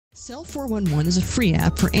Cell 411 is a free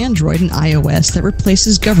app for Android and iOS that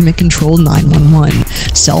replaces government-controlled 911.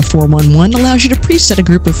 Cell 411 allows you to preset a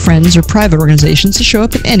group of friends or private organizations to show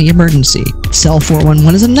up in any emergency. Cell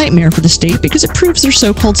 411 is a nightmare for the state because it proves their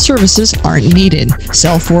so-called services aren't needed.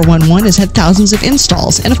 Cell 411 has had thousands of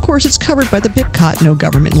installs, and of course it's covered by the BIPCOT no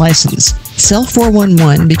government license. Cell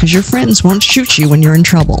 411 because your friends won't shoot you when you're in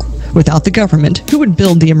trouble. Without the government, who would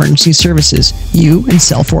build the emergency services? You and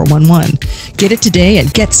Cell 411. Get it today at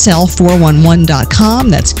getcell411.com.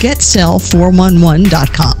 That's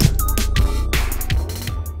getcell411.com.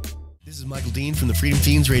 Michael Dean from the Freedom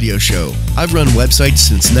Fiends radio show. I've run websites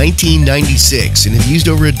since 1996 and have used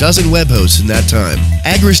over a dozen web hosts in that time.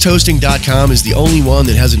 AgoristHosting.com is the only one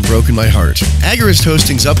that hasn't broken my heart. Agorist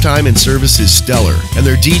Hosting's uptime and service is stellar, and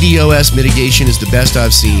their DDoS mitigation is the best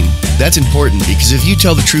I've seen. That's important because if you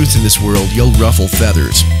tell the truth in this world, you'll ruffle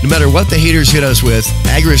feathers. No matter what the haters hit us with,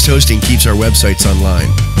 Agorist Hosting keeps our websites online.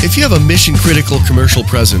 If you have a mission-critical commercial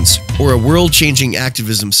presence or a world-changing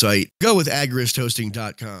activism site, go with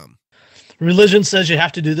AgoristHosting.com. Religion says you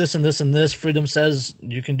have to do this and this and this. Freedom says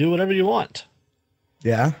you can do whatever you want.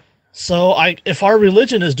 Yeah. So if our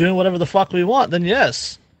religion is doing whatever the fuck we want, then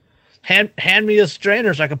yes. Hand me a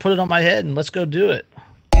strainer so I can put it on my head and let's go do it.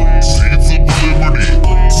 Seeds of liberty.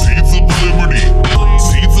 Seeds of liberty.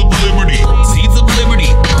 Seeds of liberty. Seeds of liberty.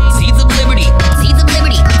 Seeds of liberty. Seeds of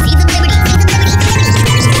liberty. Seeds of liberty.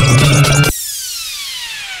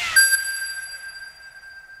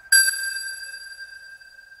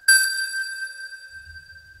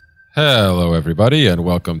 Hello, everybody, and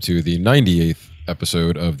welcome to the 98th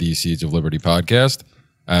episode of the Seeds of Liberty podcast.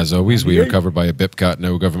 As always, we are covered by a BIPCOT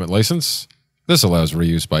no government license. This allows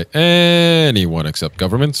reuse by anyone except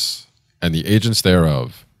governments and the agents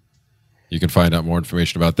thereof. You can find out more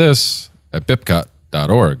information about this at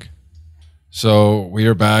bipcot.org. So we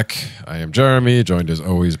are back. I am Jeremy, joined as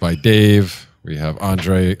always by Dave. We have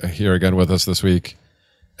Andre here again with us this week.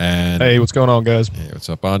 And hey, what's going on, guys? Hey, what's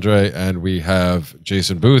up, Andre? And we have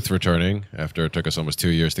Jason Boothe returning after it took us almost 2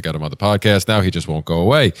 years to get him on the podcast. Now he just won't go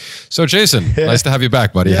away. So, Jason, nice to have you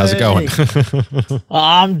back, buddy. Yay. How's it going?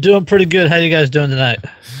 I'm doing pretty good. How you guys doing tonight?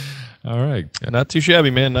 All right. Not too shabby,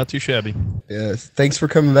 man. Not too shabby. Yes. Thanks for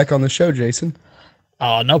coming back on the show, Jason.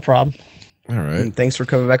 Oh, no problem. All right. And thanks for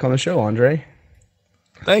coming back on the show, Andre.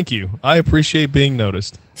 Thank you. I appreciate being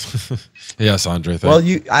noticed. Yes, Andre. Well,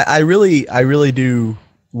 I really do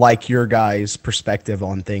like your guys' perspective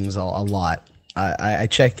on things a lot. I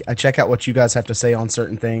check out what you guys have to say on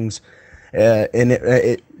certain things,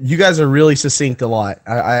 and you guys are really succinct a lot.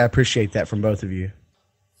 I appreciate that from both of you.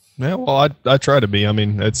 Yeah, well, I try to be. I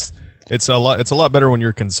mean, it's a lot better when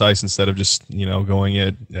you're concise instead of just going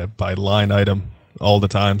it by line item all the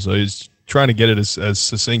time. So he's trying to get it as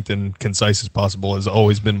succinct and concise as possible has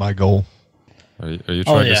always been my goal. Are you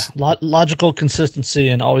trying logical consistency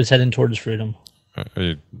and always heading towards freedom.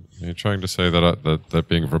 Are you trying to say that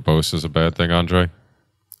being verbose is a bad thing, Andre?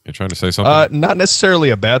 You're trying to say something? Not necessarily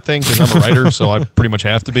a bad thing because I'm a writer, so I pretty much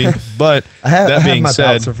have to be. But I have my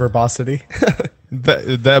doubts of verbosity.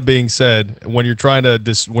 that being said, when you're trying to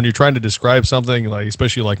describe something like,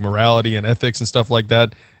 especially like morality and ethics and stuff like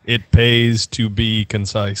that, it pays to be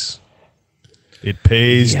concise. It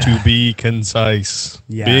pays to be concise.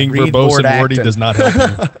 Yeah, being verbose and wordy does not help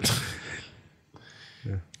you.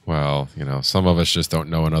 Well, some of us just don't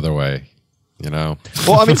know another way, Well,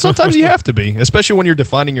 I mean, sometimes you have to be, especially when you're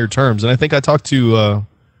defining your terms. And I think I talked to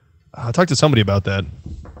somebody about that.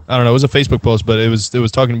 I don't know. It was a Facebook post, but it was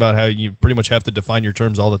talking about how you pretty much have to define your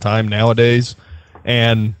terms all the time nowadays.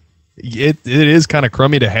 And it is kind of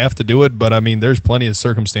crummy to have to do it. But I mean, there's plenty of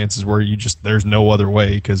circumstances where there's no other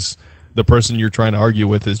way because the person you're trying to argue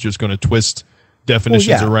with is just going to twist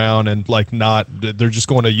definitions around and they're just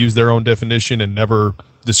going to use their own definition and never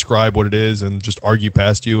describe what it is and just argue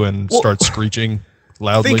past you and start screeching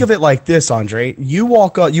loudly. Think of it like this, Andre. You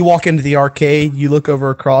walk into the arcade, you look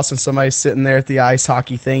over across and somebody's sitting there at the ice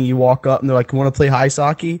hockey thing. You walk up and they're like, "You want to play ice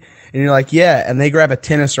hockey?" And you're like, "Yeah." And they grab a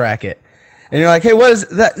tennis racket. And you're like, "Hey, what is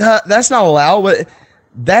that? That's not allowed." But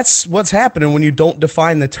that's what's happening when you don't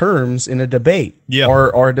define the terms in a debate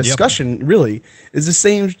or a discussion, really. Is the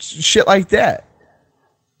same shit like that.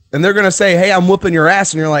 And they're going to say, "Hey, I'm whooping your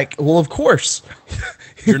ass." And you're like, "Well, of course."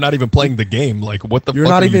 You're not even playing the game. Like, what the fuck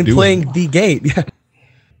are you doing? You're not even playing the game. Yeah.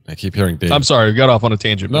 I keep hearing Dave. I'm sorry, we got off on a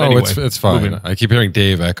tangent. No, anyway, it's fine. I keep hearing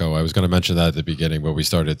Dave echo. I was going to mention that at the beginning, but we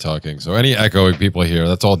started talking. So any echoing people here,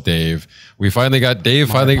 that's all Dave. We finally got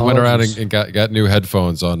Dave. Went around and got new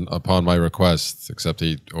headphones upon my request. Except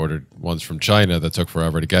he ordered ones from China that took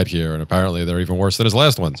forever to get here, and apparently they're even worse than his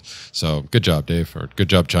last ones. So good job, Dave, or good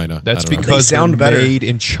job, China. That's because they're made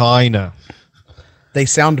in China. They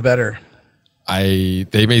sound better.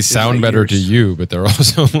 They may sound better to yours? you, but they're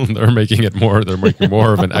also they're making more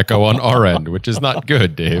of an echo on our end, which is not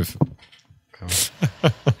good, Dave.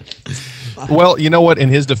 Well, you know what? In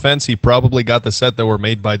his defense, he probably got the set that were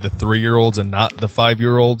made by the 3-year-olds and not the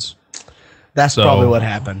 5-year-olds. That's probably what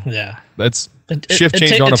happened. Yeah. That's shift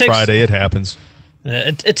change on a Friday. It happens.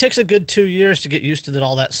 It takes a good 2 years to get used to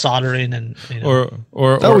all that soldering and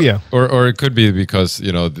or it could be because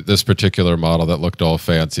this particular model that looked all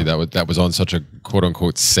fancy that was on such a quote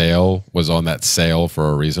unquote sale was on that sale for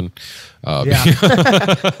a reason.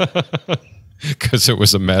 Because it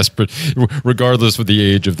was a regardless of the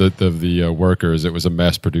age of the workers, it was a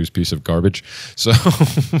mass-produced piece of garbage. So,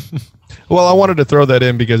 well, I wanted to throw that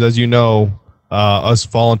in because, as you know, us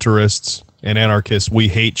voluntarists and anarchists, we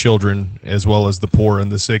hate children as well as the poor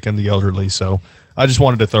and the sick and the elderly. So, I just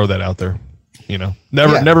wanted to throw that out there.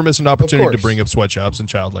 Never miss an opportunity to bring up sweatshops and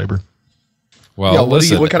child labor. Well,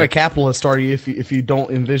 what kind of capitalist are you if you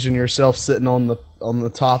don't envision yourself sitting on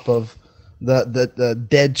the top of the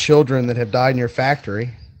dead children that have died in your factory?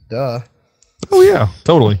 Duh. Oh yeah,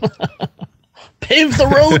 totally. Pave the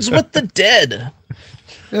roads with the dead.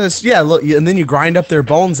 Look, and then you grind up their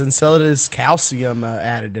bones and sell it as calcium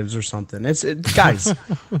additives or something. Guys,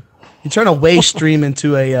 you turn a waste stream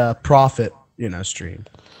into a profit, stream.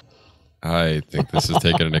 I think this is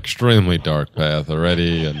taking an extremely dark path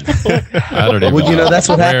already, and I don't even. Well, that's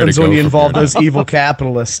what happens when you involve those evil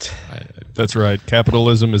capitalists. That's right.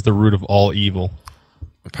 Capitalism is the root of all evil.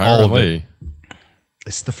 Apparently,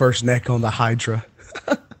 it's the first neck on the hydra.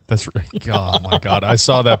 That's right. Oh my God! I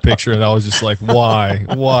saw that picture and I was just like, "Why?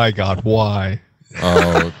 Why, God? Why?"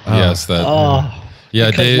 Oh yes, that.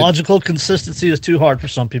 Yeah, because logical consistency is too hard for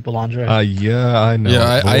some people, Andre. Yeah, I know.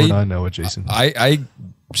 Yeah, I know it, Jason.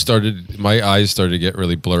 My eyes started to get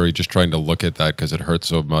really blurry just trying to look at that because it hurt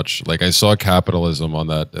so much. Like I saw capitalism on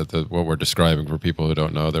that what we're describing for people who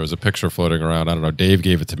don't know. There was a picture floating around. I don't know. Dave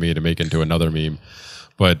gave it to me to make into another meme,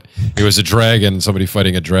 but it was a dragon, somebody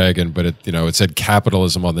fighting a dragon. But it said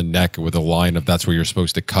capitalism on the neck with a line of that's where you're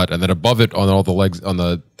supposed to cut, and then above it on all the legs on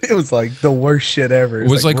the. It was like the worst shit ever. It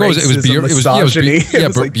was like bureaucracy, the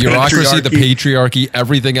patriarchy,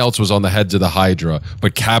 everything else was on the heads of the hydra,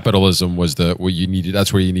 but capitalism was what you needed.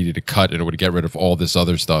 That's where you needed to cut, and it would get rid of all this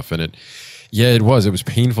other stuff. And it was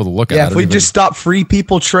painful to look at. Yeah, if we just stopped free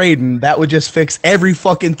people trading, that would just fix every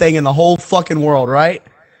fucking thing in the whole fucking world, right?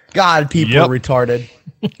 God, people are retarded.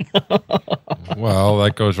 Well,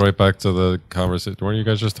 that goes right back to the conversation. Weren't you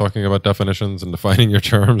guys just talking about definitions and defining your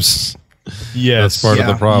terms? Yes, that's part of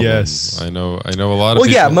the problem. Yes, I know a lot of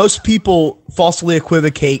people. Yeah, most people falsely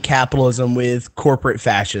equivocate capitalism with corporate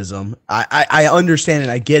fascism. I understand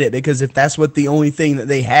and I get it, because if that's what the only thing that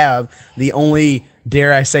they have, the only,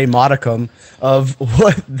 dare I say, modicum of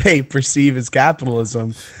what they perceive as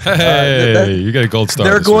capitalism, you got a gold star.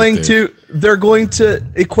 They're going to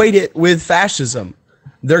equate it with fascism.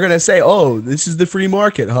 They're going to say, oh, this is the free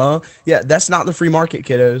market, huh? Yeah, that's not the free market,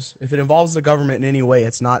 kiddos. If it involves the government in any way,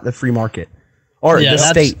 it's not the free market. Or the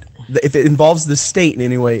state. If it involves the state in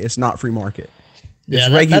any way, it's not free market. It's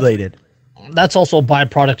regulated. That's also a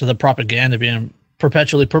byproduct of the propaganda being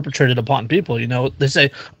perpetually perpetrated upon people. They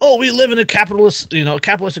say, oh, we live in a capitalist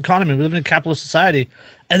economy. We live in a capitalist society.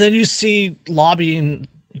 And then you see lobbying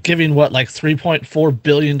giving, like $3.4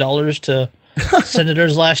 billion to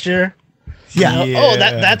senators last year. Yeah. Oh,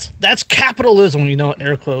 that's capitalism,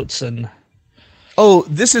 air quotes. And oh,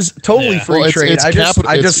 this is totally free trade. I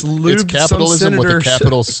just lubed capitalism some with a senators.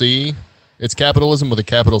 capital C. It's capitalism with a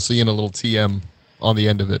capital C and a little TM on the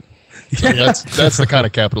end of it. So that's the kind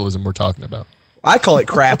of capitalism we're talking about. I call it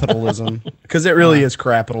crapitalism because it really is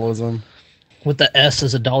crapitalism. With the S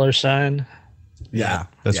as a dollar sign. Yeah,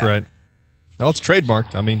 that's right. No, it's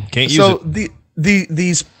trademarked. I mean, can't use it.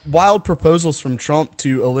 These wild proposals from Trump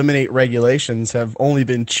to eliminate regulations have only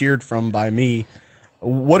been cheered from by me.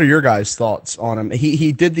 What are your guys' thoughts on him?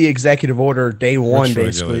 He did the executive order day one,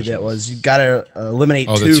 basically. That was, you got to eliminate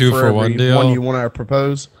two for every one you want to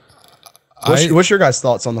propose. What's your guys'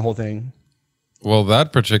 thoughts on the whole thing? Well,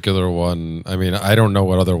 that particular one, I mean, I don't know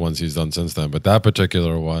what other ones he's done since then, but that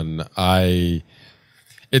particular one,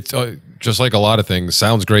 it's just like a lot of things,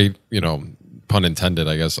 sounds great, pun intended,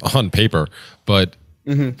 I guess, on paper, but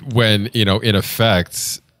when, in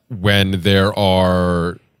effect, when there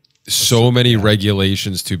are so many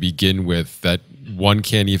regulations to begin with that one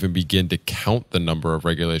can't even begin to count the number of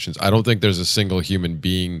regulations, I don't think there's a single human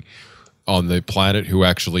being on the planet who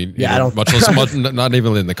actually, I don't. not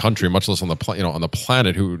even in the country, much less on the on the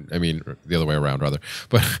planet who, I mean, the other way around rather,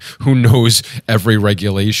 but who knows every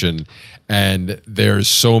regulation. And there's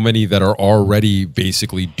so many that are already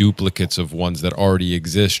basically duplicates of ones that already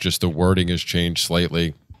exist. Just the wording has changed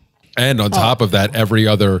slightly. And on top of that, every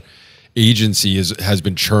other agency has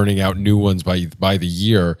been churning out new ones by the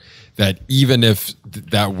year, that even if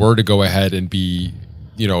that were to go ahead and be,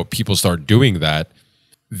 people start doing that,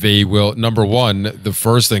 they will, number one, the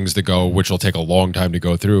first things to go, which will take a long time to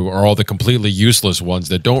go through, are all the completely useless ones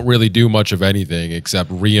that don't really do much of anything except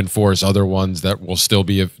reinforce other ones that will still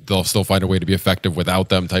be, they'll still find a way to be effective without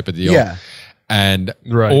them, type of deal. Yeah. And,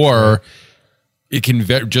 it can,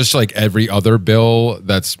 just like every other bill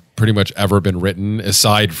that's pretty much ever been written,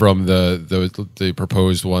 aside from the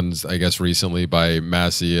proposed ones, I guess, recently by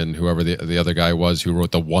Massey and whoever the other guy was who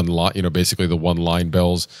wrote the one line, basically the one line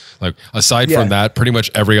bills. Like, aside from that, pretty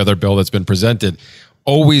much every other bill that's been presented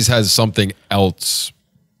always has something else,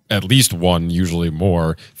 at least one, usually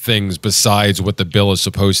more things besides what the bill is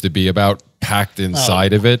supposed to be about, packed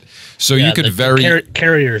inside of it. So you could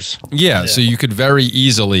carriers. Yeah, so you could very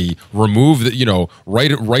easily remove the,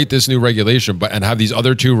 write this new regulation, and have these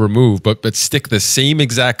other two removed, but stick the same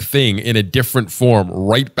exact thing in a different form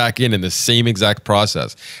right back in the same exact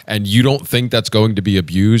process. And you don't think that's going to be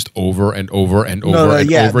abused over and over and over and over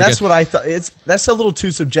again? That's what I thought. That's a little too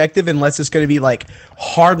subjective unless it's going to be like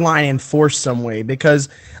hardline enforced some way, because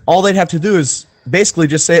all they'd have to do is basically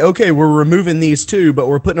just say, okay, we're removing these two, but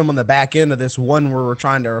we're putting them on the back end of this one where we're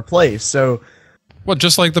trying to replace. So, well,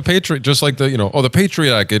 just like the Patriot, just like the, the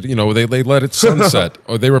Patriot Act, they let it sunset,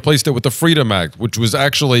 or they replaced it with the Freedom Act, which was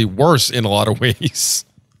actually worse in a lot of ways.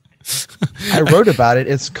 I wrote about it.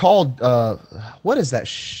 It's called, what is that?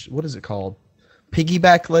 What is it called?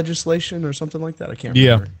 Piggyback legislation or something like that? I can't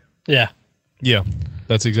remember. Yeah,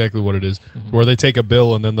 that's exactly what it is. Where they take a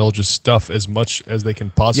bill and then they'll just stuff as much as they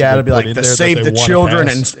can possibly. Yeah, it'll be like the Save the Children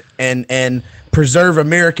and Preserve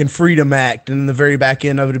American Freedom Act, and in the very back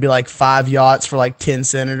end of it, it'll be like 5 yachts for like 10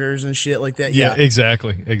 senators and shit like that. Yeah,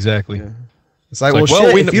 exactly. Yeah. It's like, well,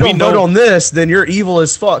 shit, if you don't vote on this, then you're evil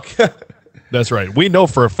as fuck. That's right. We know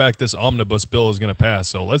for a fact this omnibus bill is going to pass,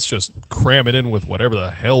 so let's just cram it in with whatever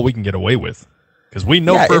the hell we can get away with, because we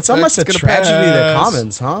know for a fact it's almost a tragedy of the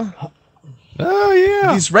commons, huh? Oh,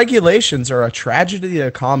 yeah. These regulations are a tragedy of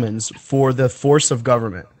the commons for the force of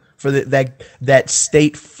government, for that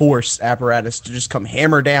state force apparatus to just come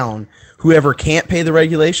hammer down whoever can't pay the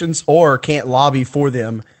regulations or can't lobby for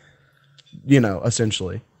them,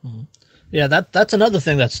 essentially. Yeah, that's another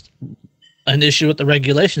thing that's an issue with the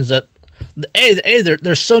regulations, that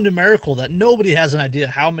they're so numerical that nobody has an idea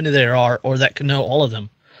how many there are or that can know all of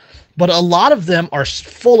them. But a lot of them are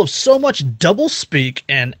full of so much doublespeak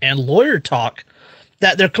and lawyer talk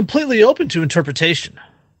that they're completely open to interpretation.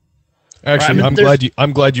 Actually, right?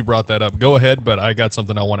 I'm glad you brought that up. Go ahead, but I got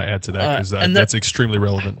something I want to add to that, because that's extremely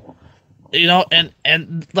relevant.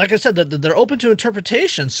 And like I said, they're open to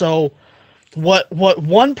interpretation. So what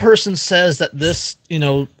one person says that this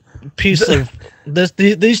piece of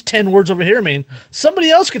these 10 words over here mean,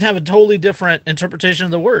 somebody else can have a totally different interpretation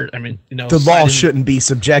of the word. I mean, the law shouldn't be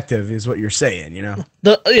subjective, is what you're saying,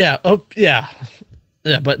 but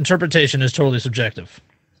interpretation is totally subjective.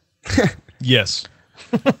 Yes.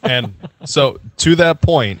 And so to that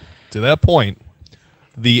point,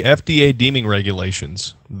 the FDA deeming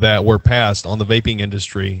regulations that were passed on the vaping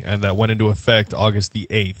industry and that went into effect August the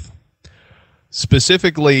 8th,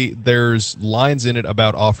 specifically, there's lines in it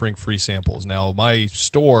about offering free samples. Now, my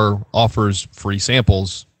store offers free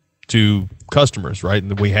samples to customers, right?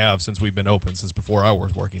 And we have since we've been open, since before I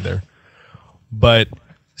was working there. But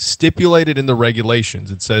stipulated in the regulations,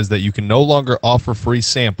 it says that you can no longer offer free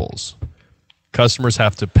samples. Customers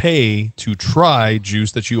have to pay to try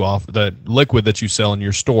juice that you offer, that liquid that you sell in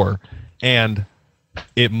your store, and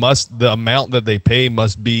the amount that they pay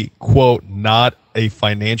must be, quote, not a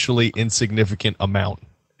financially insignificant amount,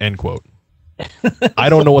 end quote. I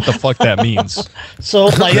don't know what the fuck that means. So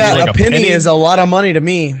like, a penny is a lot of money to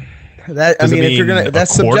me. If you're gonna,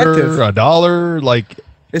 that's subjective. A dollar, like,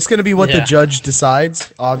 it's gonna be what the judge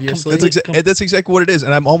decides. Obviously, that's exactly what it is.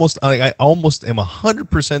 And I almost am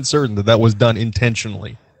 100% certain that was done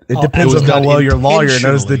intentionally. It depends on how well your lawyer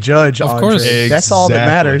knows the judge. Of course, that's all that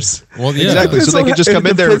matters. Well, yeah, exactly. So they can just come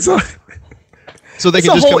in there. So they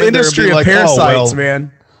can just come in there and be like, parasites,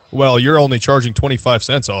 man. Well, you're only charging 25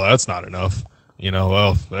 cents. Oh, that's not enough.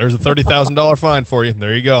 Well, there's a $30,000 fine for you.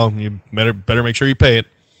 There you go. You better make sure you pay it.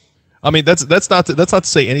 I mean, that's not to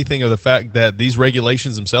say anything of the fact that these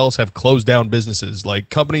regulations themselves have closed down businesses, like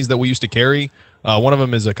companies that we used to carry. One of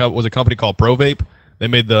them was a company called ProVape. They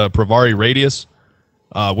made the Pravari Radius,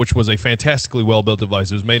 which was a fantastically well-built device.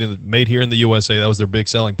 It was made here in the USA. That was their big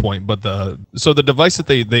selling point. But the device that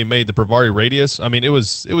they made, the Pravari Radius, I mean, it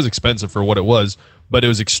was expensive for what it was, but it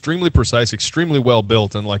was extremely precise, extremely well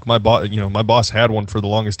built. And like my boss had one for the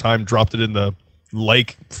longest time, dropped it in the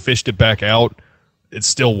lake, fished it back out. It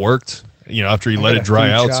still worked, after he let it dry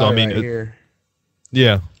out. So I mean,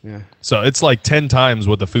 yeah. So it's like 10 times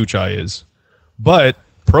what the Fuchai is. But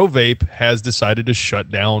ProVape has decided to shut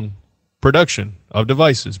down production of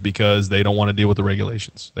devices because they don't want to deal with the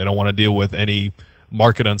regulations. They don't want to deal with any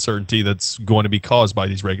market uncertainty that's going to be caused by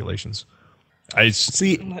these regulations.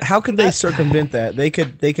 See, how could they circumvent that? They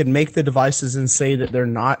could make the devices and say that they're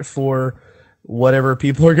not for whatever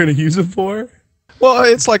people are going to use it for. Well,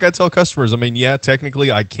 it's like I tell customers, I mean, yeah,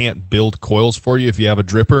 technically I can't build coils for you if you have a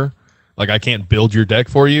dripper. Like I can't build your deck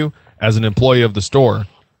for you as an employee of the store.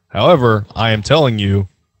 However, I am telling you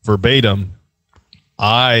verbatim,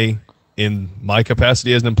 in my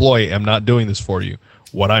capacity as an employee, am not doing this for you.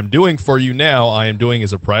 What I'm doing for you now, I am doing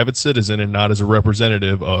as a private citizen and not as a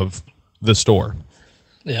representative of the store.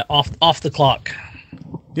 Yeah, off the clock.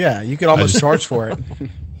 Yeah, you could almost charge for it.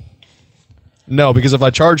 No, because if I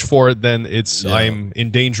charge for it, then I'm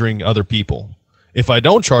endangering other people. If I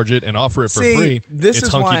don't charge it and offer it for free, this it's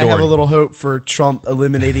is why I hunky-dory. have a little hope for Trump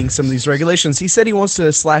eliminating some of these regulations. He said he wants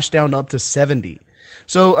to slash down up to 70.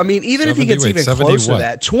 So, I mean, even if he gets even close to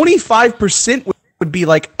that, 25% would be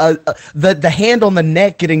like the hand on the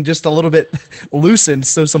neck getting just a little bit loosened,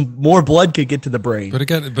 so some more blood could get to the brain. But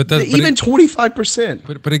again, even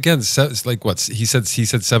 25%. But again, it's like what he said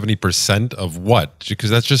 70% of what? Because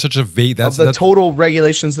that's just such a vague. That's the total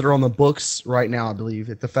regulations that are on the books right now, I believe,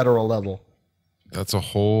 at the federal level. That's a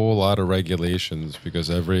whole lot of regulations because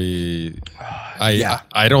I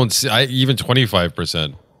don't see even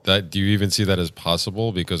 25%. Do you even see that as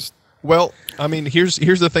possible? Because well, I mean, here's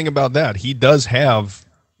the thing about that. He does have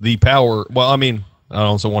the power. Well, I mean, I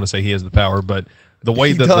also want to say he has the power, but the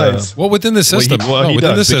way within the system, within the system,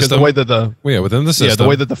 the way that within the system, the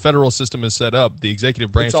way that the federal system is set up, the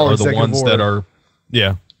executive branch are the ones that are,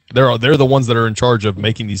 they're the ones that are in charge of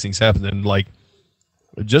making these things happen. And like,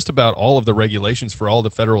 just about all of the regulations for all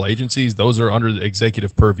the federal agencies, those are under the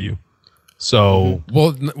executive purview. So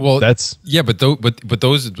well, that's but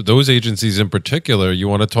those agencies in particular, you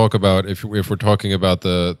want to talk about if we're talking about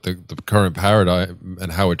the current paradigm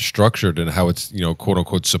and how it's structured and how it's quote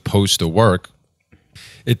unquote supposed to work.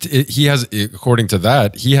 He has, according to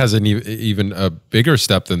that, he has an even a bigger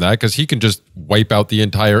step than that because he can just wipe out the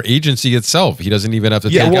entire agency itself. He doesn't even have to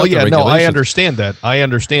take out the regulations. No, I understand that. I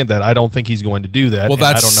don't think he's going to do that. Well,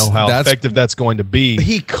 I don't know how effective that's going to be.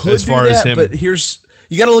 He could as far do that, as him. But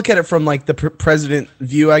you got to look at it from like the president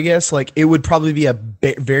view, I guess. Like it would probably be a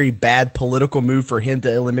very bad political move for him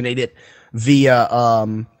to eliminate it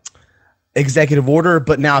via executive order.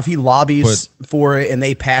 But now if he lobbies for it and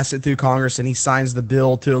they pass it through Congress and he signs the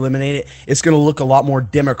bill to eliminate it, it's going to look a lot more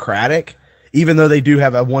democratic, even though they do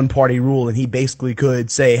have a one-party rule. And he basically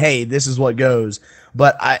could say, hey, this is what goes.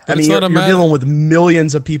 But I mean, you're dealing with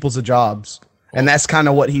millions of people's jobs. And that's kind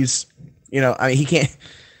of what he's, I mean, he can't.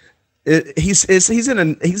 He's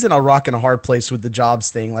in a rock and a hard place with the jobs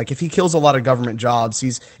thing. Like if he kills a lot of government jobs,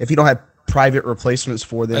 if he don't have private replacement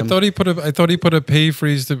for them. I thought he put a pay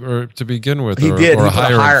freeze to begin with. He did. Or he a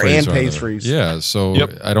hire and pay freeze. Yeah. So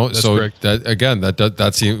I don't. That's correct.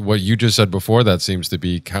 That seems what you just said before. That seems to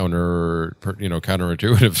be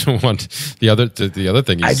counterintuitive to what the other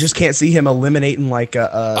thing is. I just can't see him eliminating I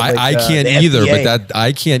can't either. But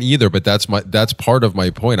I can't either. But that's part of my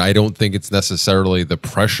point. I don't think it's necessarily the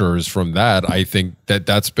pressures from that. I think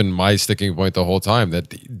that's been my sticking point the whole time.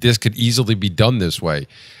 That this could easily be done this way.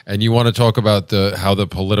 And you want to talk about how the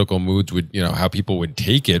political moods would, how people would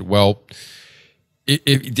take it. Well,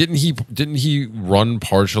 didn't he run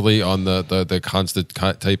partially on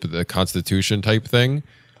the Constitution type thing?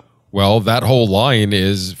 Well, that whole line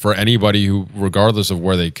is for anybody who, regardless of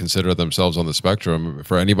where they consider themselves on the spectrum,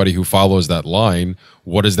 for anybody who follows that line,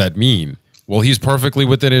 what does that mean? Well, he's perfectly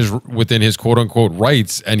within his quote unquote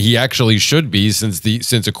rights, and he actually should be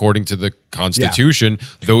since according to the Constitution,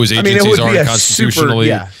 those agencies aren't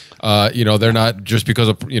constitutionally. They're not just because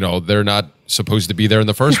of they're not supposed to be there in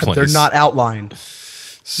the first place. They're not outlined.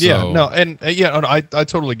 So, I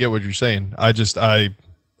totally get what you're saying. I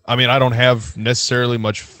mean, I don't have necessarily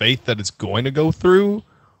much faith that it's going to go through,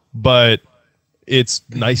 but it's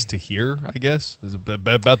nice to hear. I guess is about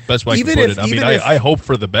the best way I can put it. I mean, I hope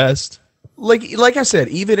for the best. Like I said,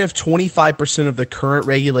 even if 25% of the current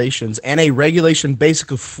regulations and a regulation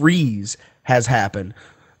basically freeze has happened,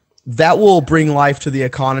 that will bring life to the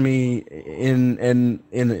economy in an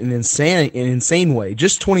insane way.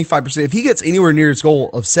 Just 25%. If he gets anywhere near his goal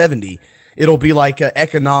of 70, it'll be like an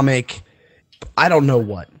economic. I don't know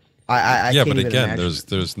what. I yeah, can't but even again,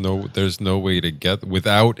 imagine. there's no way to get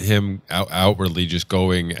without him outwardly just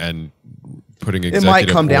going and putting It might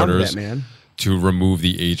executive come down to orders that, man. to remove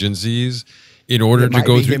the agencies in order It to might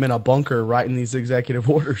go be through him in a bunker writing these executive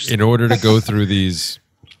orders. in order to go through these.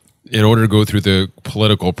 In order to go through the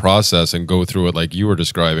political process and go through it like you were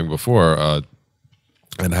describing before,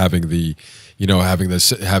 and having the, having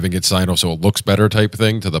it signed off so it looks better type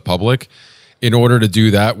thing to the public. In order to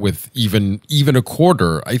do that with even a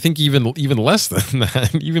quarter, I think even less than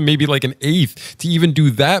that, even maybe like an eighth, to even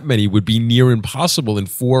do that many would be near impossible in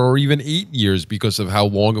 4 or even 8 years because of how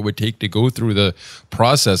long it would take to go through the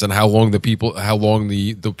process and how long the people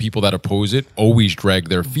that oppose it always drag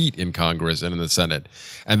their feet in Congress and in the Senate.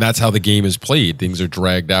 And that's how the game is played. Things are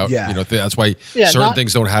dragged out. Yeah. That's why certain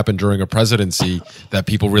things don't happen during a presidency that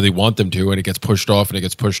people really want them to, and it gets pushed off and it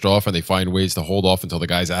gets pushed off, and they find ways to hold off until the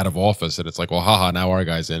guy's out of office, and it's like, well, haha, now our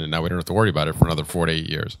guy's in, and now we don't have to worry about it for another 4 to 8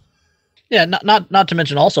 years. Yeah, not to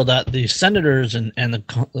mention also that the senators and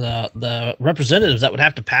the representatives that would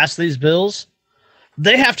have to pass these bills,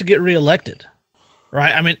 they have to get reelected,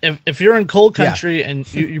 right? I mean, if you're in coal country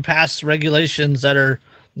and you pass regulations that are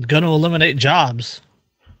going to eliminate jobs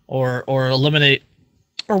or eliminate.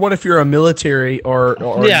 Or what if you're a military or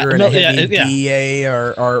you're in a heavy DEA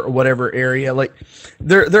or whatever area? Like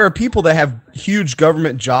there are people that have huge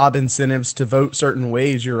government job incentives to vote certain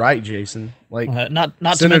ways. You're right, Jason. Like not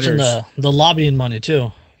to mention the lobbying money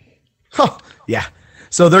too. Oh, yeah.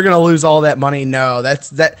 So they're going to lose all that money. No,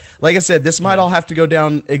 that's. Like I said, this might all have to go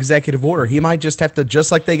down executive order. He might just have to,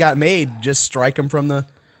 just like they got made, just strike them from the,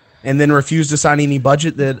 and then refuse to sign any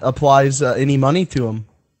budget that applies any money to him.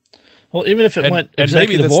 Well, even if it went and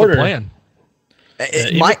maybe executive that's order, the plan.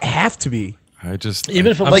 It might have to be.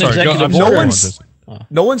 Even if it I'm went sorry, executive no order, one's-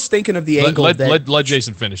 No one's thinking of the angle let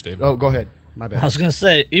Jason finish, David. Oh, go ahead. My I bad. was going to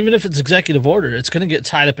say, even if it's executive order, it's going to get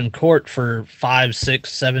tied up in court for 5,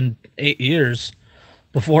 6, 7, 8 years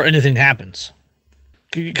before anything happens.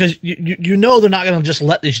 Because you know they're not going to just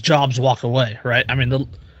let these jobs walk away, right? I mean,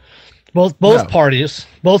 both parties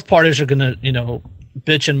are going to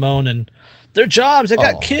bitch and moan and their jobs. They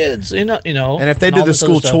got kids, And if they do the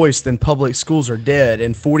school choice, then public schools are dead,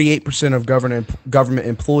 and 48% of government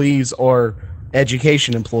employees are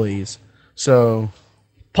education employees. So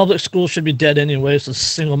public schools should be dead anyway. It's the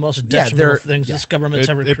single most detrimental things this government's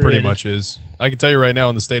ever created. It pretty much is. I can tell you right now,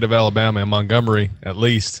 in the state of Alabama and Montgomery, at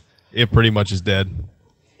least, it pretty much is dead.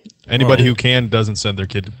 Anybody who can doesn't send their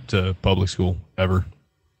kid to public school ever.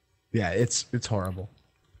 Yeah, it's horrible.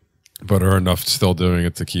 But are enough still doing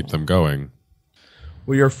it to keep them going?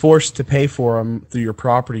 Well, you're forced to pay for them through your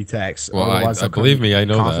property tax. Well, Otherwise I believe me, I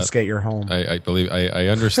know confiscate your home. I believe I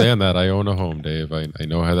understand that. I own a home, Dave. I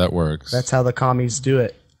know how that works. That's how the commies do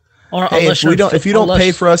it. Or Hey, if you don't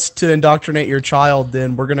pay for us to indoctrinate your child,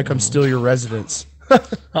 then we're gonna come steal your residence.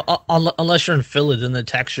 Unless you're in Philly, then they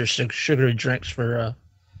tax your sugary drinks for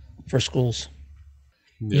schools.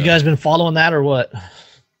 Yeah. You guys been following that or what?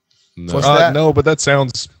 No. What's that? No, but that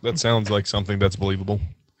sounds like something that's believable.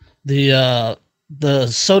 The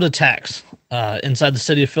soda tax inside the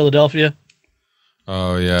city of Philadelphia.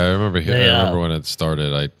 Oh yeah, I remember. I remember when it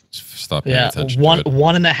started. I stopped paying attention. One to it.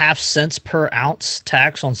 1.5 cents per ounce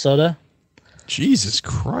tax on soda. Jesus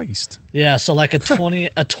Christ! Yeah, so like a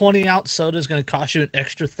 20 ounce soda is going to cost you an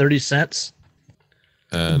extra 30 cents.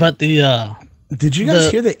 But the Did you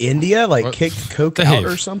guys hear that India kicked Coke Dave. out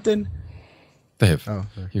or something? Dave,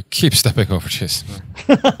 you keep stepping over, Jason.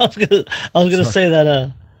 I was gonna say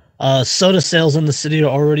that soda sales in the city are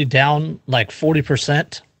already down like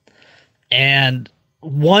 40%, and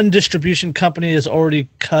one distribution company has already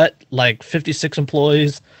cut like 56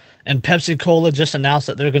 employees, and Pepsi Cola just announced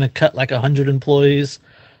that they're going to cut like 100 employees,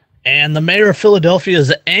 and the mayor of Philadelphia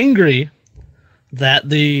is angry that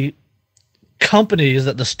the companies,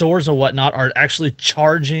 that the stores and whatnot, are actually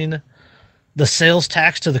charging the sales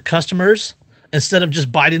tax to the customers instead of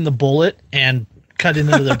just biting the bullet and cutting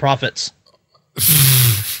into their profits.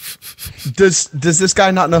 Does this guy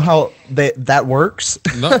not know how that works?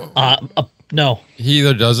 No, No. he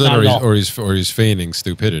either doesn't Not at all. or he's feigning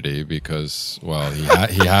stupidity because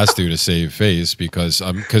he has to save face because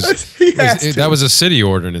He has to. that was a city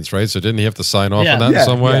ordinance, right? So didn't he have to sign off Yeah. on that in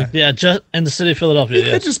some way? Yeah, just in the city of Philadelphia.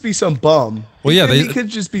 He could just be some bum. Well, yeah, he could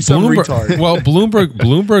just be some retard. Well,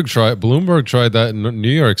 Bloomberg tried that in New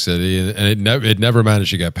York City, and it never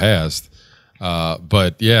managed to get passed.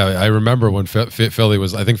 But yeah, I remember when Philly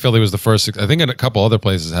was. I think Philly was the first. I think a couple other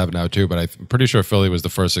places have now too, but I'm pretty sure Philly was the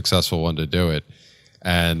first successful one to do it.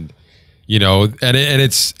 And you know, and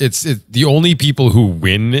it's the only people who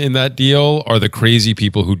win in that deal are the crazy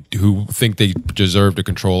people who think they deserve to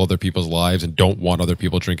control other people's lives and don't want other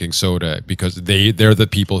people drinking soda because they're the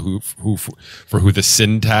people for who the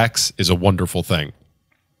sin tax is a wonderful thing.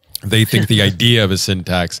 They think the idea of a sin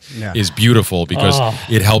tax is beautiful because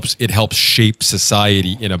it helps shape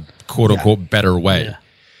society in a quote unquote better way. Yeah.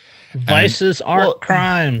 Vices aren't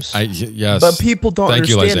crimes. Yes, but people don't Thank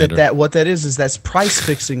you, understand Lysander. that what that is that's price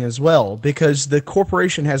fixing as well, because the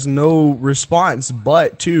corporation has no response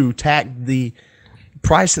but to tax the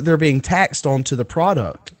price that they're being taxed onto the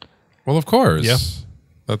product. Well, of course.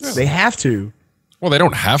 Yeah. They have to. Well, they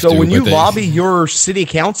don't have to. So when you but lobby your city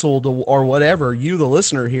council or whatever, you, the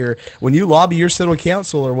listener here, when you lobby your city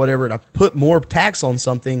council or whatever to put more tax on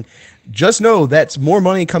something, just know that's more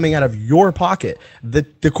money coming out of your pocket. The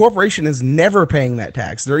corporation is never paying that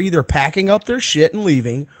tax. They're either packing up their shit and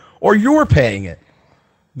leaving, or you're paying it.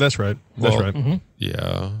 That's right. That's Well, right. Mm-hmm.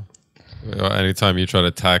 Yeah. Well, anytime you try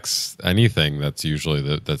to tax anything, it usually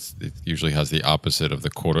has the opposite of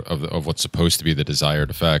the quote of what's supposed to be the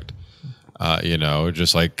desired effect. You know,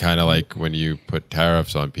 just like kind of like when you put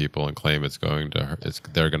tariffs on people and claim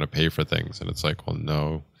they're going to pay for things, and it's like, well,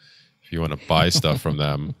 no, if you want to buy stuff from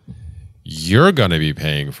them, you're going to be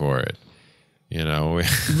paying for it. You know,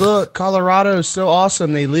 Look, Colorado is so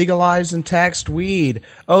awesome. They legalized and taxed weed.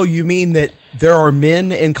 Oh, you mean that there are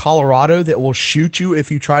men in Colorado that will shoot you if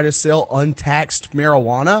you try to sell untaxed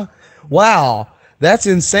marijuana? Wow, that's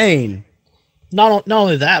insane. Not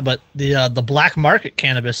only that, but the black market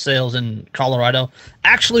cannabis sales in Colorado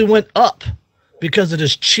actually went up because it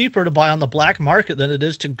is cheaper to buy on the black market than it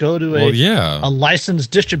is to go to a licensed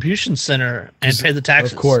distribution center and pay the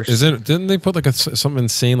taxes. Of course. Didn't they put like some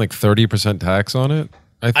insane like 30% tax on it?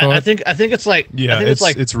 I thought. I think it's like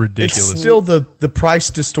it's ridiculous. It's still the price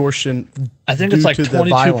distortion. I think it's like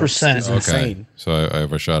 22%. Is Okay, insane. so I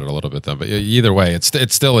overshot it a little bit then, but either way,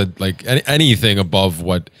 it's still like anything above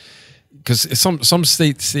what. Because some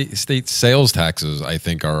state sales taxes, I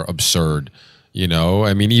think, are absurd. You know,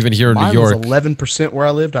 I mean, even here in Mine New York, was 11% where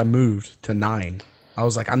I lived. I moved to 9. I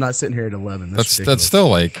was like, I'm not sitting here at 11. that's still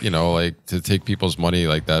like, you know, like to take people's money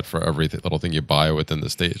like that for every little thing you buy within the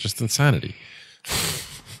state. It's just insanity.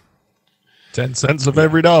 10 cents of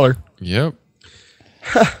every dollar. Yep.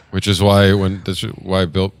 Which is why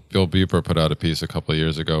Bill Beeper put out a piece a couple of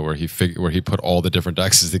years ago where he put all the different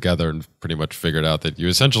taxes together and pretty much figured out that you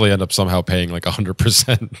essentially end up somehow paying like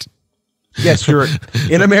 100%. Yes, you're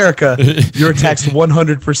in America. You're taxed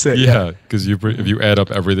 100%. Yeah, because if you add up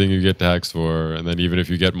everything you get taxed for, and then even if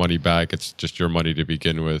you get money back, it's just your money to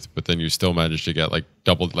begin with. But then you still manage to get like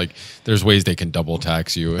double. Like there's ways they can double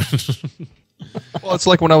tax you. Well, it's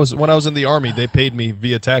like when I was in the Army, they paid me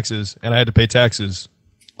via taxes, and I had to pay taxes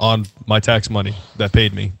on my tax money that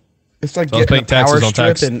paid me. It's like So I was getting a paying power taxes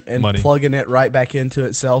on strip tax and money. plugging it right back into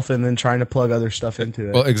itself and then trying to plug other stuff into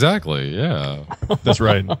it. Well, exactly. Yeah, That's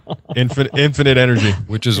right. Infinite energy.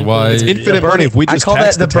 which is why Infinite money. If we I just call that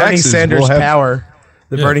tax the Bernie taxes, Sanders we'll have- power.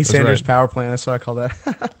 The Yeah, Bernie that's Sanders right. power plan. That's what I call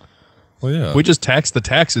that. Well, yeah. If we just tax the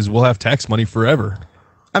taxes, we'll have tax money forever.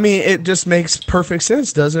 I mean, it just makes perfect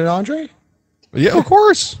sense, doesn't it, Andre? Yeah, of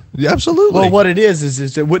course. Yeah, absolutely. Well, what it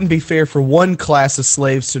is it wouldn't be fair for one class of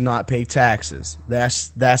slaves to not pay taxes.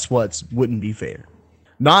 That's what wouldn't be fair.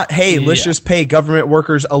 Not, hey, let's just pay government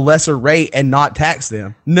workers a lesser rate and not tax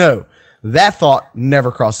them. No, that thought never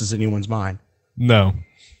crosses anyone's mind. No.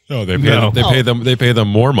 No, they pay them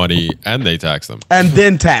more money and they tax them. And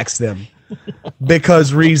then tax them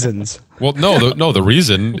because reasons. Well, no, the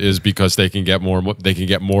reason is because they can get more. They can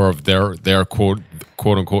get more of their quote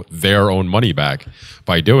unquote their own money back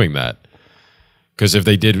by doing that. Because if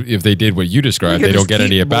they did what you described, they don't get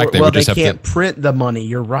any of it back. They would just have to print the money.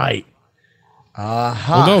 You're right.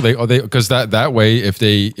 Well, no, they because that way, if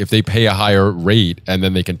they pay a higher rate and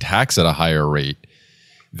then they can tax at a higher rate,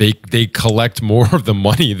 they collect more of the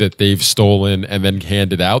money that they've stolen and then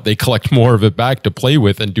handed out. They collect more of it back to play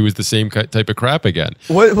with and do the same type of crap again.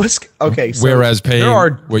 What's okay? So Whereas paying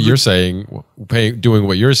doing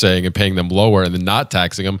what you're saying and paying them lower and then not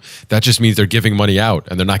taxing them, that just means they're giving money out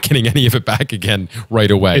and they're not getting any of it back again right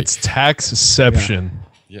away. It's taxception.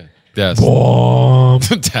 Yeah. Yes.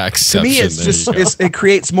 Taxception. To me, it's just it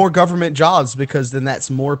creates more government jobs because then that's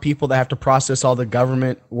more people that have to process all the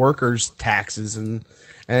government workers' taxes and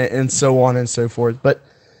so on and so forth. But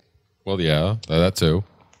well, yeah, that too.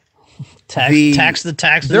 Tax the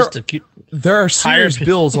taxes to keep. There are serious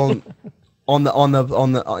bills on. in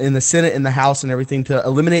the Senate and the House and everything to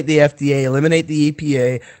eliminate the FDA, eliminate the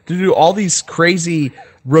EPA, to do all these crazy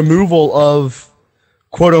removal of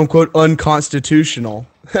quote unquote unconstitutional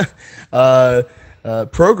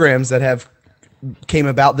programs that have came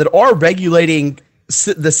about that are regulating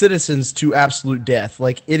the citizens to absolute death.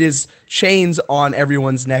 Like, it is chains on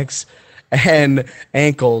everyone's necks and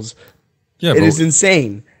ankles. Yeah, it is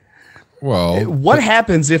insane. Well, what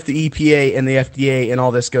happens if the EPA and the FDA and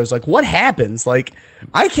all this goes? Like, what happens? Like,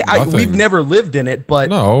 we've never lived in it, but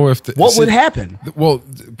no. What would happen? Well,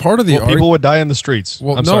 part of the people would die in the streets.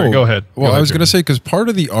 Well, I'm sorry. Go ahead. Well, I was going to say, because part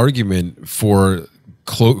of the argument for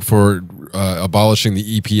abolishing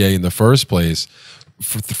the EPA in the first place,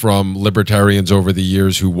 from libertarians over the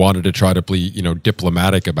years who wanted to try to be,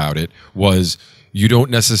 diplomatic about it, was you don't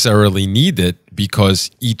necessarily need it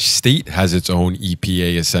because each state has its own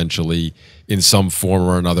EPA essentially in some form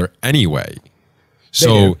or another anyway.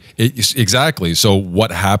 So exactly. So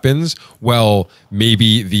what happens? Well,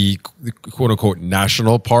 maybe the quote unquote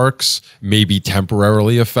national parks may be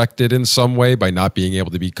temporarily affected in some way by not being able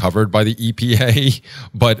to be covered by the EPA,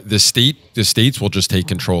 but the states will just take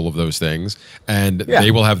control of those things, and they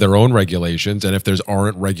will have their own regulations. And if there's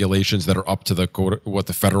aren't regulations that are up to the quote, what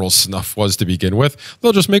the federal snuff was to begin with,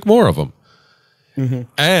 they'll just make more of them. Mm-hmm.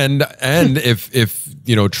 And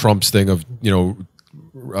if Trump's thing of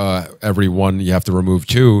every one you have to remove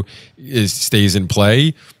two stays in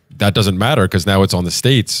play, that doesn't matter because now it's on the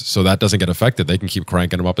states, so that doesn't get affected. They can keep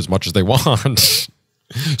cranking them up as much as they want.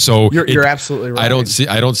 So you're absolutely right. I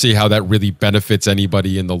don't see how that really benefits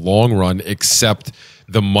anybody in the long run, except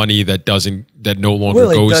the money that no longer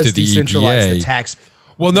goes to the EPA. The tax.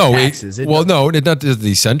 Well, no, taxes. It not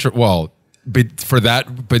decentral. Well, but for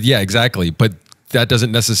that, but yeah, exactly, but. That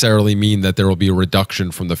doesn't necessarily mean that there will be a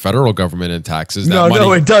reduction from the federal government in taxes. No,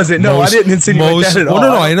 it doesn't. No, I didn't insinuate that at all.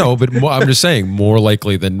 No, I know, but I'm just saying, more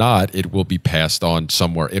likely than not, it will be passed on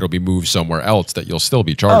somewhere. It'll be moved somewhere else that you'll still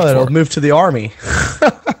be charged for. It'll move to the Army.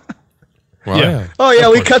 Well, yeah. Oh yeah,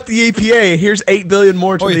 we cut the EPA. Here's $8 billion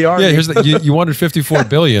more to the Army. Yeah, here's you wanted $54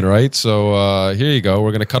 billion, right? So here you go.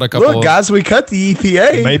 We're going to cut a couple. Look, guys, we cut the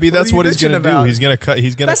EPA. Maybe that's what he's going to do. He's going to cut.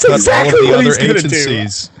 He's going to cut exactly all of the other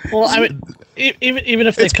agencies. Well, I mean, even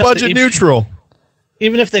if they it's cut budget neutral.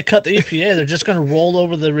 Even if they cut the EPA, they're just going to roll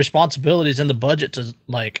over the responsibilities in the budget to,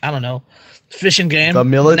 like, I don't know, fish and game, the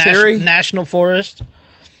military, national forest.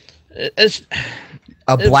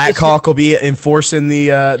 Black Hawk will be enforcing the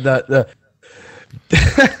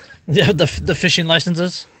the fishing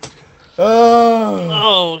licenses.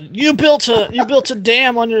 Oh, you built a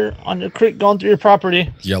dam on your creek going through your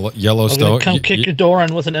property. Yellowstone. Come kick your door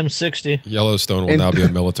in with an M60. Yellowstone will now be a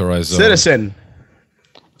militarized zone. Citizen,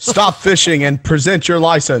 stop fishing and present your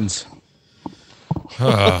license.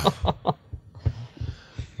 Well,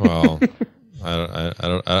 I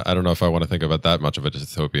don't know if I want to think about that much of a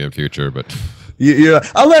dystopian future, but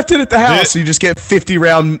I left it at the house. So you just get 50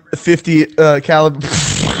 caliber.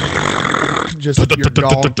 Just you're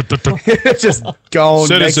gone. Just gone.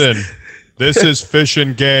 Citizen, this is Fish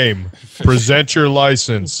and Game. Present your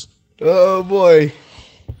license. Oh boy.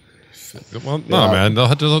 Well, no, man. They'll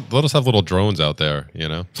have to let us have little drones out there,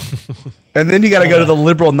 And then you got to go to the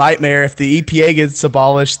liberal nightmare. If the EPA gets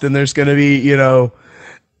abolished, then there's going to be,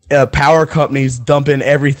 power companies dumping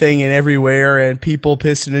everything and everywhere, and people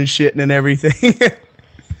pissing and shitting and everything.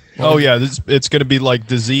 Oh yeah, it's going to be like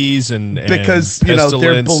disease and because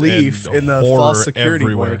their belief in the false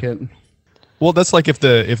security blanket. Well, that's like if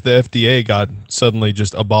the FDA got suddenly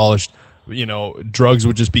just abolished, drugs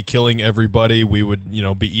would just be killing everybody. We would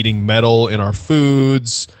be eating metal in our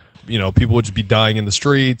foods. People would just be dying in the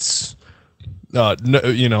streets.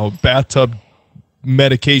 Bathtub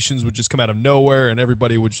medications would just come out of nowhere, and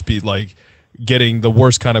everybody would just be like getting the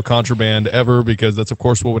worst kind of contraband ever, because that's of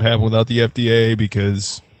course what would happen without the FDA,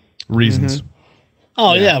 because reasons. Mm-hmm.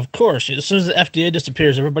 Oh yeah, of course. As soon as the FDA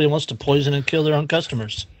disappears, everybody wants to poison and kill their own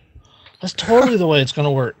customers. That's totally the way it's going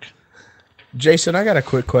to work. Jason, I got a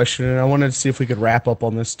quick question, and I wanted to see if we could wrap up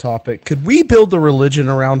on this topic. Could we build a religion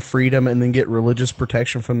around freedom and then get religious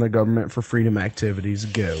protection from the government for freedom activities?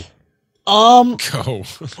 Go. Go.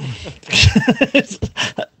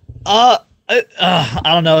 I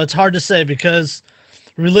don't know. It's hard to say, because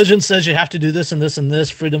religion says you have to do this and this and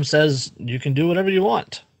this. Freedom says you can do whatever you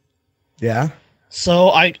want. Yeah.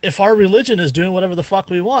 So if our religion is doing whatever the fuck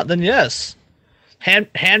we want, then yes.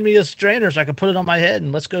 Hand me a strainer so I can put it on my head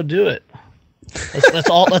and let's go do it. Let's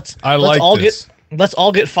all get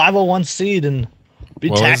 501c and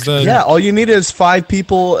be taxed. Yeah, all you need is 5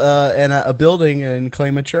 people and a building and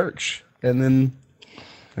claim a church, and then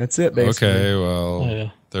that's it, basically. Okay,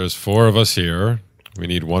 well, there's 4 of us here. We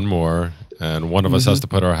need 1 more, and one of us has to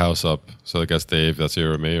put our house up. So I guess Dave, that's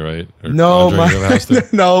you or me, right? Or No, Andre, you have a house too?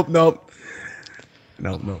 nope.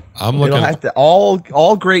 I'm It'll looking. have to,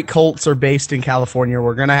 all great cults are based in California.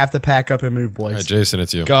 We're gonna have to pack up and move, boys. All right, Jason,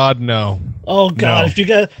 it's you. God no. Oh God!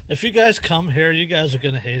 No. If you guys come here, you guys are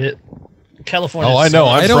gonna hate it. California. Oh, I know.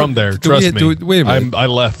 I'm I don't- from there. do we- Trust do me. we- wait a minute. I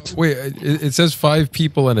left. Wait, it says 5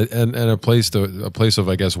 people and a place of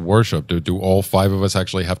I guess worship. Do all 5 of us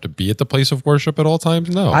actually have to be at the place of worship at all times?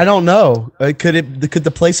 No. I don't know. Could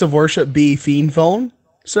the place of worship be FeenPhone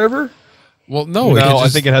server? Well, no. No, I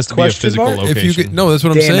just- think it has to be a question physical mark? location. If you could, no, that's what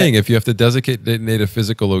I'm Damn saying. it. If you have to designate a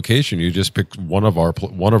physical location, you just pick one of our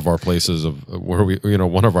places of where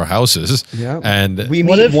one of our houses. Yeah. And We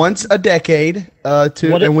What meet if- once a decade, What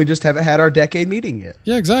if- and we just haven't had our decade meeting yet.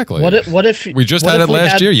 yeah, exactly. What if we just what had if it we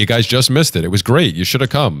last had- year? You guys just missed it. It was great. You should have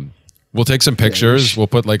come. We'll take some pictures. We'll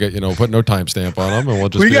put put no timestamp on them, and we'll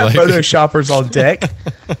just We be got like, photoshoppers on deck.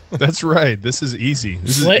 That's right. This is easy.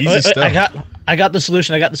 This is Wait, easy wait, stuff. I got the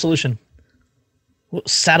solution.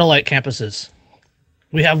 Satellite campuses.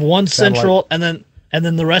 We have one central, and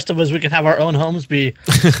then the rest of us, we can have our own homes. Be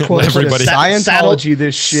quote, Everybody- Scientology,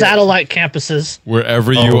 this shit. satellite campuses.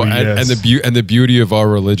 wherever you Oh, are, yes. and the beauty of our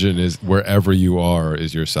religion is wherever you are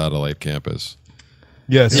is your satellite campus.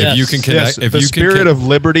 Yes. Yes. If you can connect, Yes, if the you spirit can, of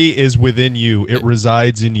liberty is within you. It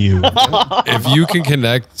resides in you. if you can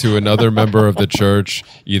connect to another member of the church,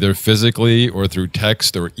 either physically or through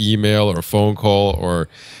text or email or phone call or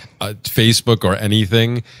Facebook or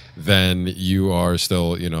anything, then you are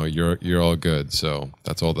still, you're all good. So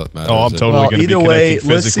that's all that matters. Oh, I'm totally Well, going to be either way, connecting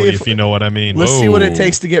let's see physically, if- if you know what I mean. Let's see what it Whoa.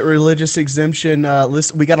 takes to get religious exemption.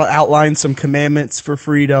 We got to outline some commandments for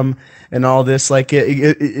freedom and all this. Like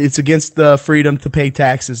it's against the freedom to pay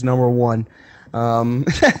taxes. Number one.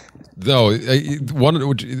 No,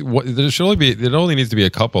 there should only be. It only needs to be a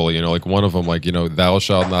couple. Like one of them, thou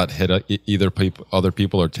shalt not hit either other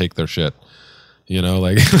people or take their shit.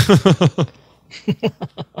 Like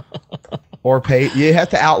Or pay. You have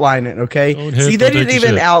to outline it, okay? Don't hit, See, they don't take didn't the even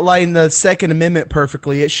shit. outline the Second Amendment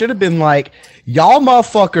perfectly. It should have been like, y'all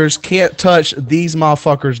motherfuckers can't touch these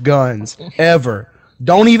motherfuckers' guns ever.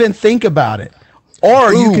 Don't even think about it.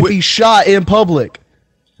 Or you Ooh, could we- be shot in public.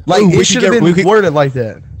 Like, Ooh, we it could should have get- we been could- worded like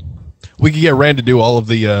that. We could get Rand to do all of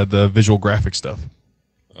the visual graphic stuff,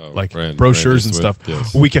 like Rand- brochures Randy and stuff. Swift,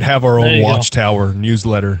 yes. We could have our There own you go. watchtower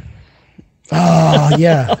newsletter. Oh,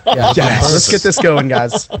 yeah. Yeah. Yes. Let's get this going,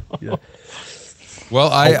 guys. Yeah. well,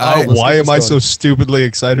 Why am I going. so stupidly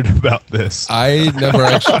excited about this? I never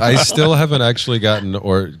actually. I still haven't actually gotten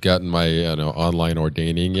my online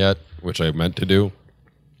ordaining yet, which I meant to do.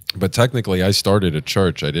 But technically, I started a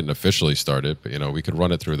church. I didn't officially start it, but we could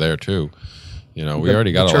run it through there too. We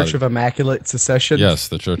already got the a lot Church of Immaculate Secession. yes,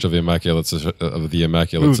 the Church of the Immaculate Ooh,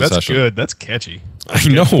 that's Succession. good. That's catchy. I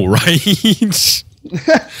know, right?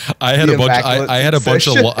 I had The a bunch. Immaculate I had a bunch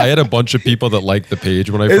of. Succession. I had a bunch of people that liked the page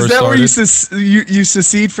when I Is first that started. where you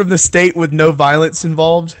secede from the state with no violence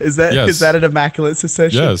involved? Is that Yes. is that an immaculate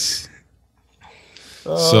secession? Yes.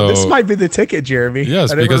 So This might be the ticket, Jeremy. yes,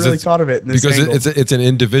 I never because really it's, thought of it in this because angle. it's an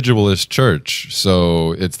individualist church,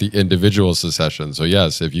 so it's the individual secession. So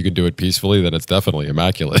yes, if you can do it peacefully, then it's definitely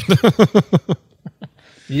immaculate.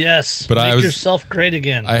 Yes, But make I was- yourself great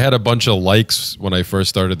again. I had a bunch of likes when I first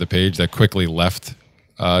started the page that quickly left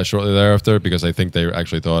shortly thereafter because I think they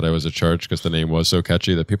actually thought I was a church because the name was so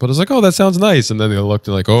catchy that people were just like, oh, that sounds nice, and then they looked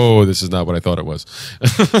and like, oh, this is not what I thought it was.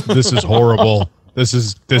 This is horrible. This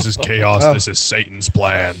is chaos. This is Satan's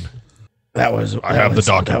plan. that was. I have the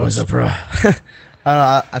documents. That was a pro.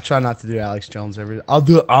 I try not to do Alex Jones every. I'll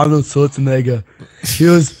do Arnold Schwarzenegger. He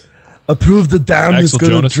was approved the dam is Axel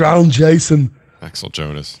going to Jonas. drown Jason. Axel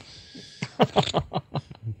Jonas.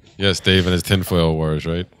 Yes, Dave and his tinfoil wars,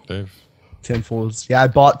 right, Dave? Tinfoils. Yeah, I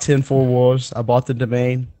bought Tinfoil Wars. I bought the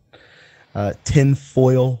domain.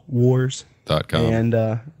 Tinfoil Wars. .com. And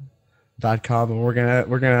 .com, and we're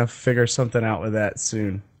gonna figure something out with that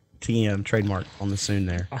soon. TM trademark on the soon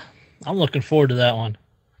there. I'm looking forward to that one.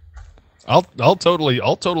 I'll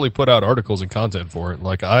totally put out articles and content for it.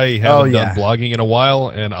 Like I haven't yeah. done blogging in a while,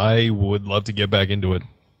 and I would love to get back into it.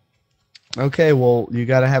 Okay, well you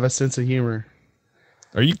got to have a sense of humor.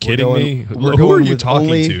 Are you kidding me? We're Who going are you with talking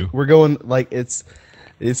only- to? We're going like it's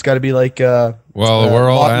got to be like Well, we're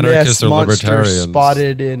all Loch Ness anarchists or monster libertarians.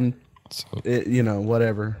 spotted in So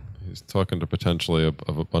whatever. he's talking to potentially of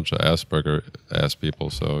a bunch of Asperger ass people,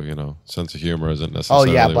 so sense of humor isn't Oh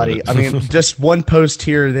necessarily. yeah, what buddy. it- I mean, just one post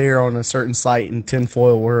here or there on a certain site, and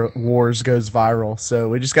Tinfoil Wars goes viral. So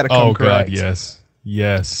we just got to come Oh correct. God, yes. We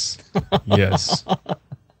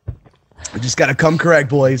We just got to come correct,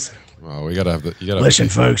 boys. Well, we gotta have the. You gotta Listen,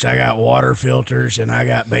 folks, I got water filters and I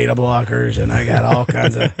got beta blockers and I got all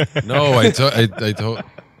kinds of. No, I told.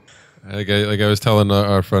 Like I was telling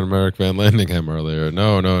our friend Merrick Van Landingham earlier.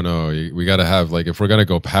 No. We got to have, like, if we're gonna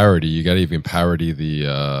go parody, you got to even parody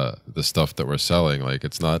the stuff that we're selling. Like,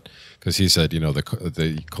 it's not because he said,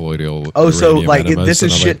 the colloidal. Oh, so like enemas, this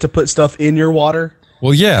is shit to put stuff in your water.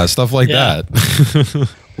 Well, yeah, stuff like that.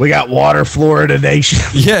 We got water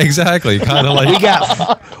fluoridation. Yeah, exactly. Kind of like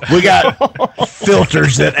we got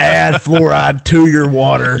filters that add fluoride to your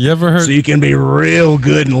water. You ever heard? So you can be real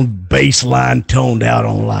good and baseline toned out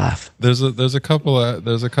on life. There's a couple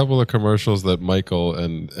of commercials that Michael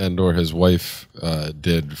and or his wife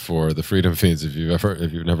did for the Freedom Fiends. If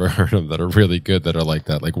you've never heard them, that are really good. That are like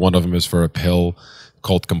that. Like one of them is for a pill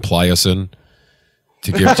called Compliacin.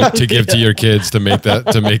 To give to your kids to make that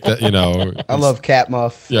I love Cat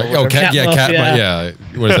Muff. Yeah. Oh, Cat Muff. Yeah.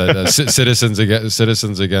 What is that?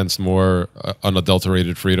 Citizens against more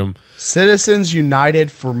unadulterated freedom. Citizens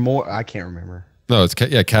United for more. I can't remember. No, it's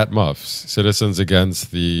Cat Muffs. Citizens against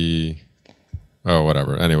the. Oh,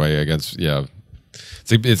 whatever. Anyway, against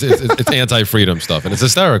it's anti-freedom stuff, and it's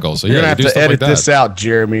hysterical. So you're gonna have to edit this out,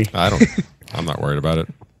 Jeremy. I'm not worried about it.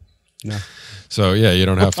 No. So yeah, you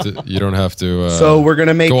don't have to. So we're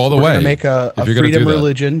gonna make go all the way. Gonna make a freedom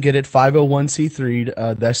religion. Get it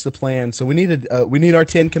 501c3. That's the plan. So we need our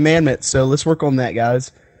 10 commandments. So let's work on that,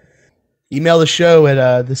 guys. Email the show at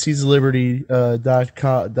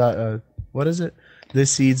theseedsofliberty.com. What is it?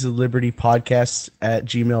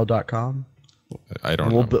 theseedsoflibertypodcast@gmail.com. I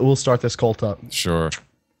don't know. We'll start this cult up. Sure.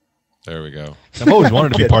 There we go. I've always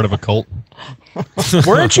wanted to be part of a cult.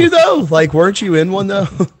 Weren't you though? Like, weren't you in one though?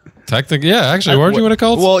 Technically, yeah. Actually, weren't you in a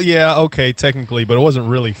cult? Well, yeah, okay, technically, but it wasn't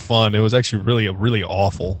really fun. It was actually really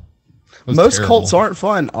awful. Most terrible. Cults aren't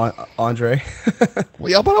fun, Andre. Well,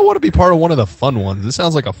 yeah, but I want to be part of one of the fun ones. This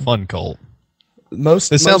sounds like a fun cult.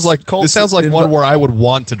 This sounds like one where I would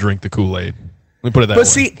want to drink the Kool-Aid. Let me put it that way. But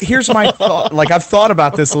see, here's my thought. Like, I've thought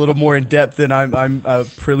about this a little more in depth than I'm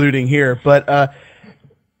preluding here, but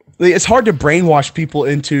it's hard to brainwash people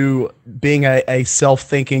into being a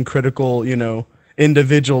self-thinking, critical,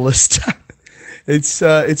 individualist. It's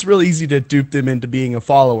really easy to dupe them into being a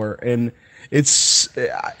follower, and that's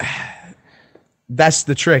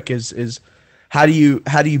the trick. Is how do you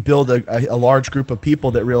build a large group of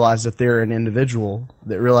people that realize that they're an individual,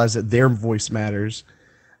 that realize that their voice matters.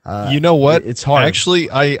 You know what? It's hard. Actually,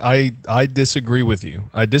 I disagree with you.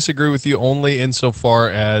 I disagree with you only insofar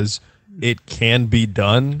as it can be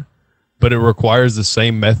done, but it requires the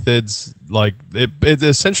same methods. Like it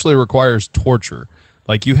essentially requires torture.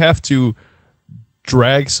 Like you have to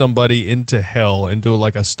drag somebody into hell, into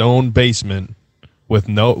like a stone basement with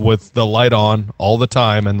the light on all the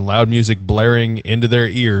time and loud music blaring into their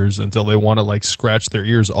ears until they want to like scratch their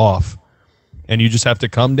ears off. And you just have to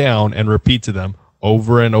come down and repeat to them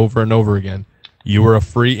over and over and over again. You are a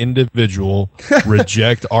free individual.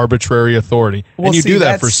 Reject arbitrary authority. Well, and you do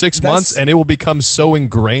that for 6 months, and it will become so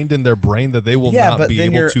ingrained in their brain that they will not be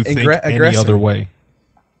able to think any other way.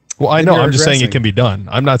 Well, I know. I'm just saying it can be done.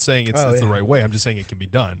 I'm not saying it's the right way. I'm just saying it can be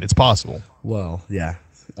done. It's possible. Well, yeah,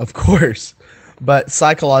 of course. But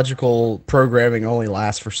psychological programming only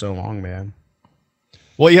lasts for so long, man.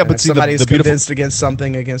 Well, yeah, but see, somebody's convinced against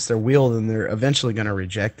something against their will, then they're eventually going to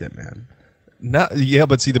reject it, man. Yeah,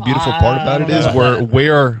 but see, the beautiful part about it is we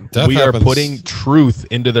are putting truth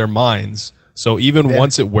into their minds. So even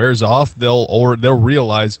once it wears off, they'll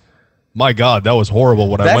realize, my God, that was horrible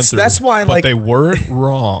what I went through. That's why, but they weren't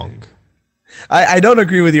wrong. I don't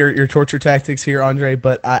agree with your torture tactics here, Andre,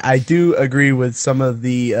 but I do agree with some of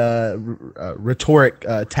the rhetoric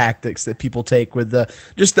tactics that people take with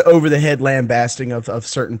just the over-the-head lambasting of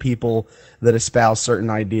certain people that espouse certain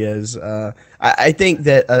ideas. I think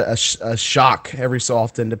that a shock every so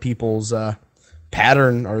often to people's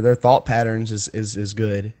pattern or their thought patterns is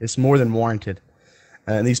good. It's more than warranted.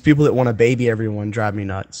 And these people that want to baby everyone drive me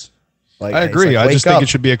nuts. Like, I agree. I just think it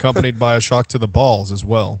should be accompanied by a shock to the balls as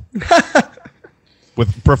well.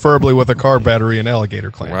 Preferably with a car battery and alligator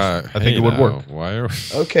clamps. Right. I think it would work.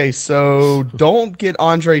 Okay, so don't get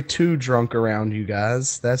Andre too drunk around you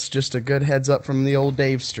guys. That's just a good heads up from the old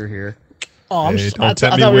Davester here. Oh, don't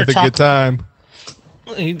tempt me with a good time.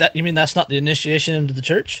 You mean that's not the initiation into the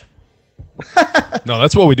church? No,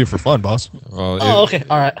 that's what we do for fun, boss. Well, okay,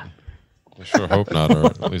 all right. I sure hope not, or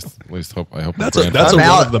at least hope. I hope that's a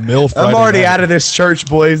run-of-the-mill Friday I'm already night. out of this church,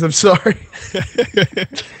 boys. I'm sorry.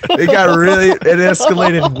 It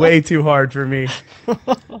escalated way too hard for me.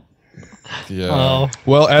 Yeah.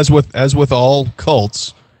 Well, as with all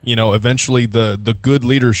cults, eventually the good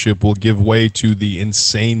leadership will give way to the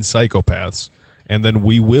insane psychopaths, and then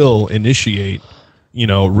we will initiate,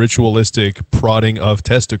 ritualistic prodding of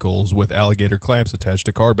testicles with alligator clamps attached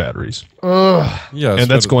to car batteries. Yes, And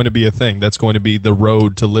that's going to be a thing. That's going to be the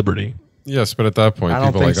road to liberty. Yes, but at that point, I don't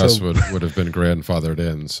people like think us so. would have been grandfathered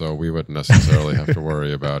in, so we wouldn't necessarily have to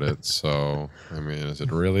worry about it. So, I mean, is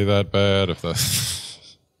it really that bad? If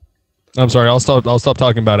that's I'm sorry. I'll stop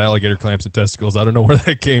talking about alligator clamps and testicles. I don't know where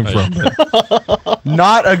that came from.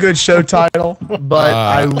 Not a good show title, but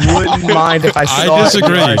I wouldn't mind if I saw I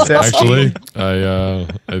disagree. it in the RSS Actually, feed. I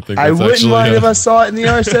think that's I wouldn't actually, mind if I saw it in the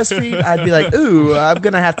RSS feed. I'd be like, ooh, I'm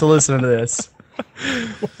going to have to listen to this.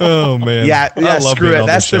 Oh man. Yeah, I love screw being it. on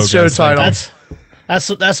That's this the show guys.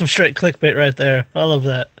 title. That's some straight clickbait right there. I love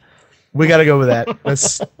that. We got to go with that.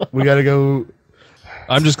 We got to go.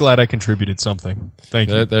 I'm just glad I contributed something. Thank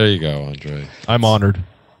you. There you go, Andre. I'm honored.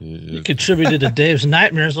 You contributed to Dave's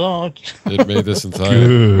nightmares. Oh, It made this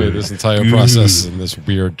entire process and this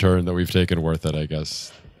weird turn that we've taken worth it, I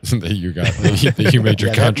guess. that you got, that you made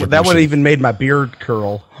your contribution. That would have even made my beard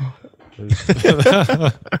curl.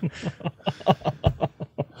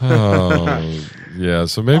 Oh, yeah.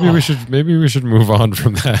 So maybe we should move on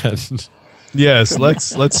from that. Yes, let's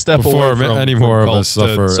step Before away from any more of cults us to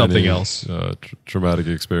suffer something any, else. Traumatic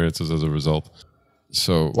experiences as a result.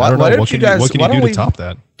 So Why I don't know. don't What you can guys- you why do don't to we- top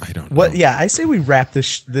that? I don't know. What? Yeah, I say we wrap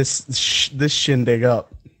this shindig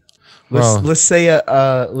up. Well- Let's say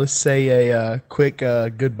a quick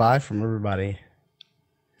goodbye from everybody.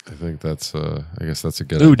 I think that's I guess that's a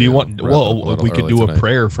good. Ooh, do you idea. want? Wrap up a Well, little we could early do a tonight.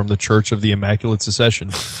 prayer from the Church of the Immaculate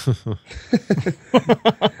Succession.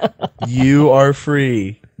 You are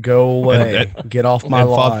free. Go away. Get off my And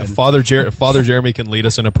lawn. Father Jeremy can lead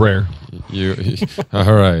us in a prayer. You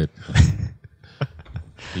all right?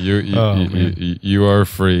 Oh, man. You are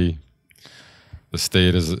free. The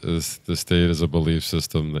state is a belief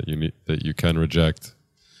system that you can reject.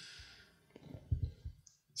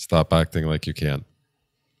 Stop acting like you can't.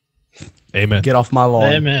 Amen. Get off my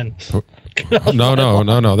lawn. amen. No.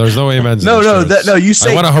 There's no amens. No, in this show. you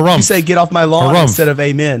say I want a harumph. you say get off my lawn Harumph. instead of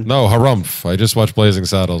amen. No, harumph. I just watched Blazing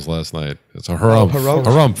Saddles last night. It's a harumph.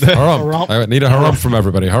 harumph. Harumph. I need a harumph from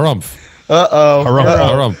everybody. Harumph.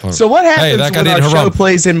 Harumph. So what happens that guy when need our show harumph.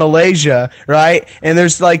 plays in Malaysia, right? And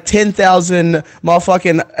there's like 10,000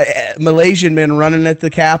 motherfucking Malaysian men running at the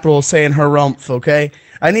Capitol saying harumph, okay?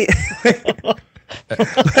 I need...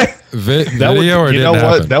 Video or you know didn't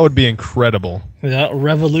what? happen? That would be incredible. Yeah,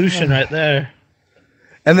 revolution right there.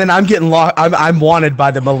 And then I'm getting locked. I'm wanted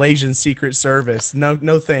by the Malaysian Secret Service. No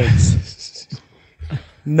thanks.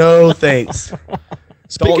 No thanks.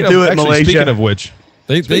 Speaking do of, it, actually, Malaysia. Speaking of which,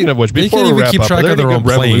 They Speaking of which, they before can't we even wrap keep up, track are there of their any own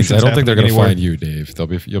good planes. I don't think they're going to revolutions find you,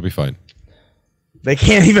 Dave. You'll be fine. They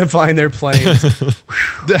can't even find their planes. Too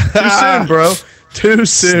soon, bro. Too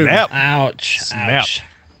soon. Snap. Ouch. Snap. Ouch.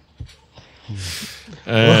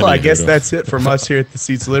 Well, I guess Anywho, that's it from us here at the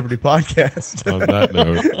Seats of Liberty podcast. on that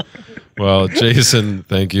note. Well, Jason,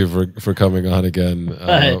 thank you for coming on again.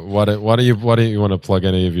 Right. Why do you want to plug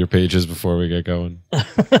any of your pages before we get going?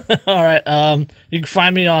 All right. You can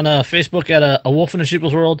find me on Facebook at a Wolf in a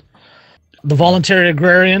Sheeple's World, the Voluntary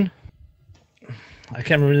Agrarian. I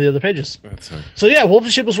can't remember the other pages. So yeah, Wolf in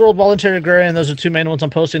Sheeple's World, Voluntary Agrarian. Those are two main ones I'm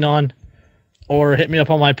posting on. Or hit me up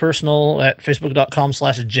on my personal at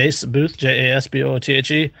facebook.com/Jason Boothe,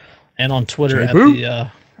 JASBOOTHE, and on Twitter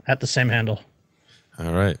at the same handle.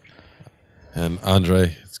 All right. And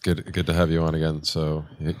Andre, it's good to have you on again. So,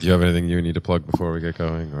 do you have anything you need to plug before we get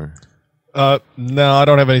going, or? No, I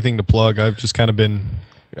don't have anything to plug. I've just kind of been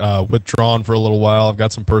withdrawn for a little while. I've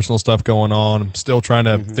got some personal stuff going on. I'm still trying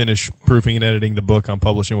to finish proofing and editing the book I'm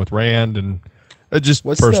publishing with Rand, and just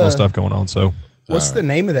What's personal the- stuff going on. So What's the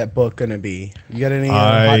name of that book going to be? You got any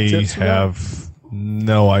hot I tips for that? have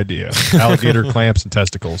no idea. Alligator clamps and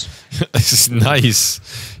testicles. This is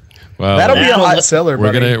nice. Well, That'll be a That'll hot look- seller,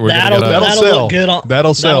 buddy. we're gonna That'll get sell. look good on.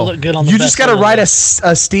 That'll sell. look good on the You just got to bestseller write list.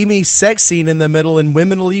 a steamy sex scene in the middle, and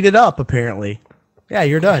women will eat it up. Apparently, yeah,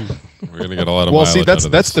 you're done. we're gonna get a lot of. Well, see, mileage that's out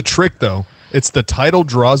of that's this. the trick, though. It's the title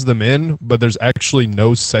draws them in, but there's actually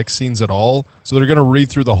no sex scenes at all. So they're going to read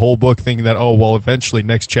through the whole book thinking that, oh, well, eventually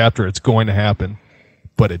next chapter it's going to happen,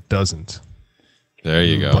 but it doesn't. There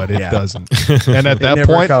you go. But it Yeah. doesn't. And at that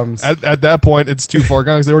never point, comes. at that point, it's too far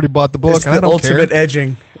gone because they already bought the book. It's and I the don't ultimate care.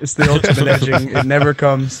 edging. It's the ultimate edging. It never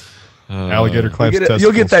comes. Alligator clamps You'll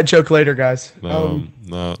testicles. get that joke later, guys. No,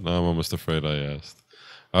 I'm almost afraid I asked.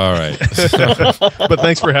 All right. But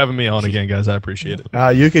thanks for having me on again, guys. I appreciate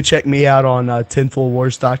it. You can check me out on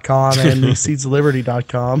tinfoilwars.com and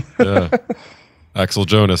seedsofliberty.com. Yeah. Axel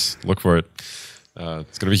Jonas, look for it.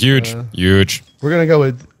 It's gonna be huge, huge. We're gonna go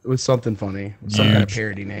with something funny, some kind of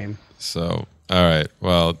parody name. So, all right.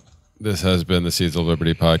 Well, This has been the Seeds of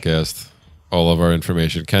Liberty podcast. All of our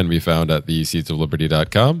information can be found at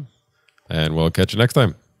theseedsofliberty.com. And we'll catch you next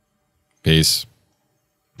time. Peace.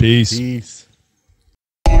 Peace. Peace.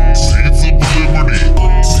 Seeds of Liberty.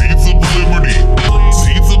 Seeds of Liberty.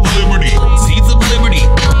 Seeds of Liberty. Seeds of Liberty.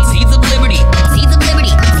 Seeds of Liberty. Seeds of Liberty.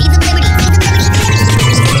 Seeds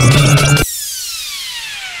of Liberty.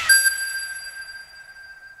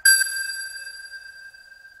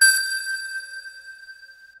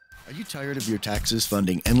 Are you tired of your taxes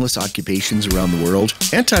funding endless occupations around the world?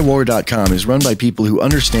 Antiwar.com is run by people who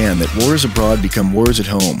understand that wars abroad become wars at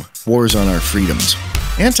home, wars on our freedoms.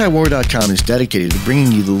 Antiwar.com is dedicated to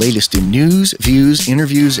bringing you the latest in news, views,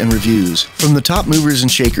 interviews, and reviews from the top movers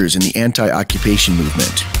and shakers in the anti-occupation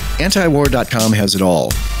movement. Antiwar.com has it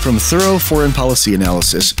all, from thorough foreign policy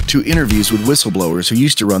analysis to interviews with whistleblowers who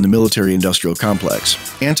used to run the military-industrial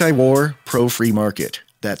complex. Anti-war, pro-free market.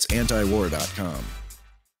 That's antiwar.com.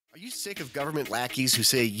 Are you sick of government lackeys who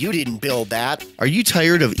say you didn't build that? Are you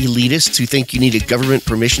tired of elitists who think you need a government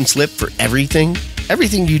permission slip for everything?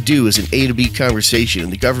 Everything you do is an A to B conversation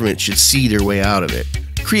and the government should see their way out of it.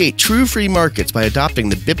 Create true free markets by adopting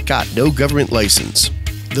the BIPCOT No Government License.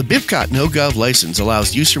 The BIPCOT No Gov license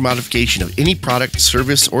allows use or modification of any product,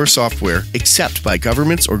 service, or software except by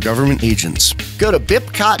governments or government agents. Go to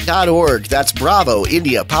bipcot.org. That's Bravo,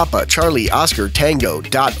 India, Papa, Charlie, Oscar,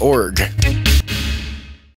 Tango.org.